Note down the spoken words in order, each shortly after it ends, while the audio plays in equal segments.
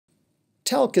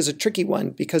Talc is a tricky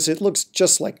one because it looks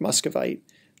just like muscovite.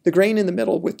 The grain in the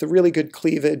middle with the really good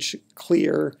cleavage,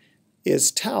 clear,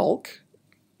 is talc,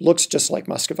 looks just like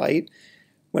muscovite.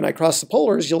 When I cross the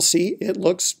polars, you'll see it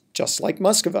looks just like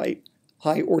muscovite.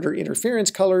 High order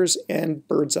interference colors and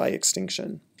bird's eye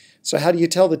extinction. So how do you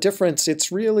tell the difference?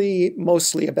 It's really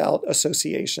mostly about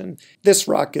association. This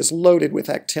rock is loaded with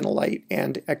actinolite,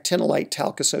 and actinolite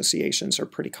talc associations are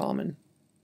pretty common.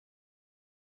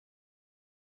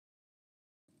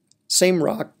 Same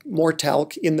rock, more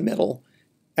talc in the middle,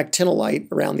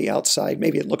 actinolite around the outside.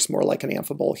 Maybe it looks more like an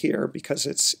amphibole here because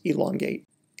it's elongate.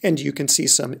 And you can see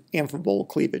some amphibole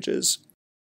cleavages.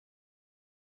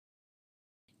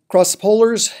 Cross the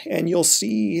polars, and you'll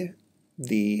see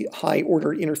the high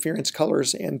order interference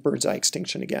colors and bird's eye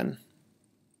extinction again.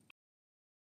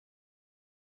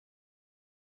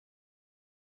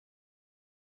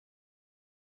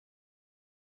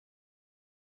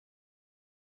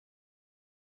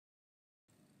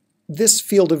 This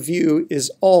field of view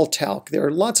is all talc. There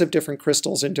are lots of different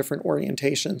crystals in different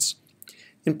orientations.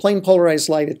 In plain polarized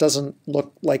light, it doesn't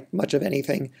look like much of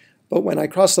anything, but when I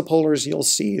cross the polars, you'll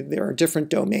see there are different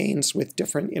domains with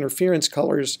different interference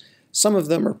colors. Some of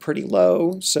them are pretty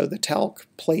low, so the talc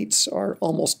plates are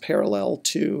almost parallel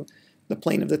to the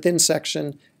plane of the thin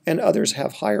section, and others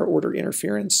have higher order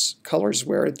interference colors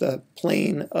where the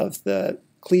plane of the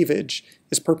cleavage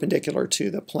is perpendicular to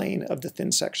the plane of the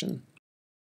thin section.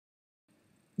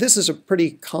 This is a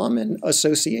pretty common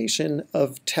association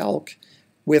of talc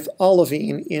with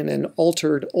olivine in an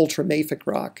altered ultramafic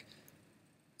rock.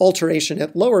 Alteration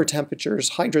at lower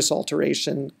temperatures, hydrous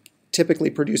alteration, typically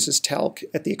produces talc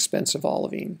at the expense of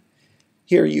olivine.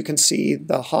 Here you can see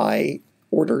the high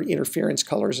order interference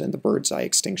colors and the bird's eye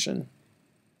extinction.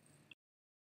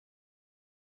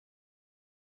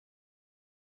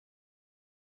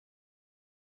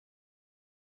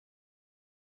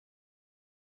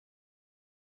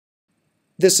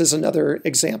 This is another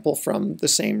example from the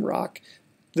same rock.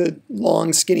 The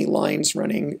long skinny lines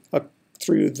running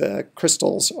through the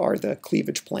crystals are the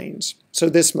cleavage planes. So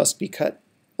this must be cut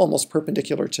almost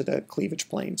perpendicular to the cleavage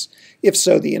planes. If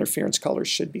so, the interference colors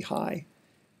should be high.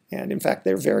 And in fact,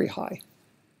 they're very high.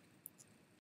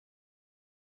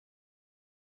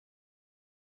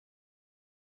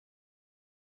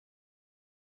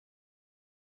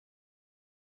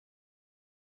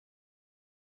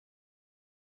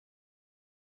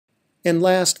 And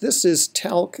last, this is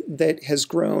talc that has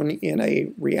grown in a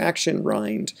reaction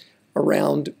rind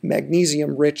around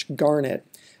magnesium-rich garnet.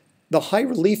 The high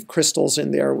relief crystals in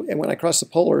there, and when I cross the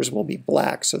polars, will be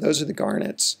black, so those are the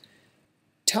garnets.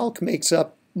 Talc makes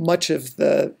up much of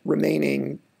the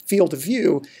remaining field of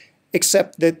view,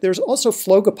 except that there's also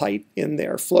phlogopite in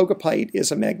there. Phlogopite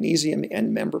is a magnesium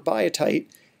end member biotite,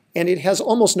 and it has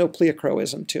almost no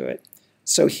pleochroism to it.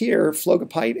 So here,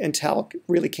 phlogopite and talc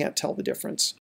really can't tell the difference.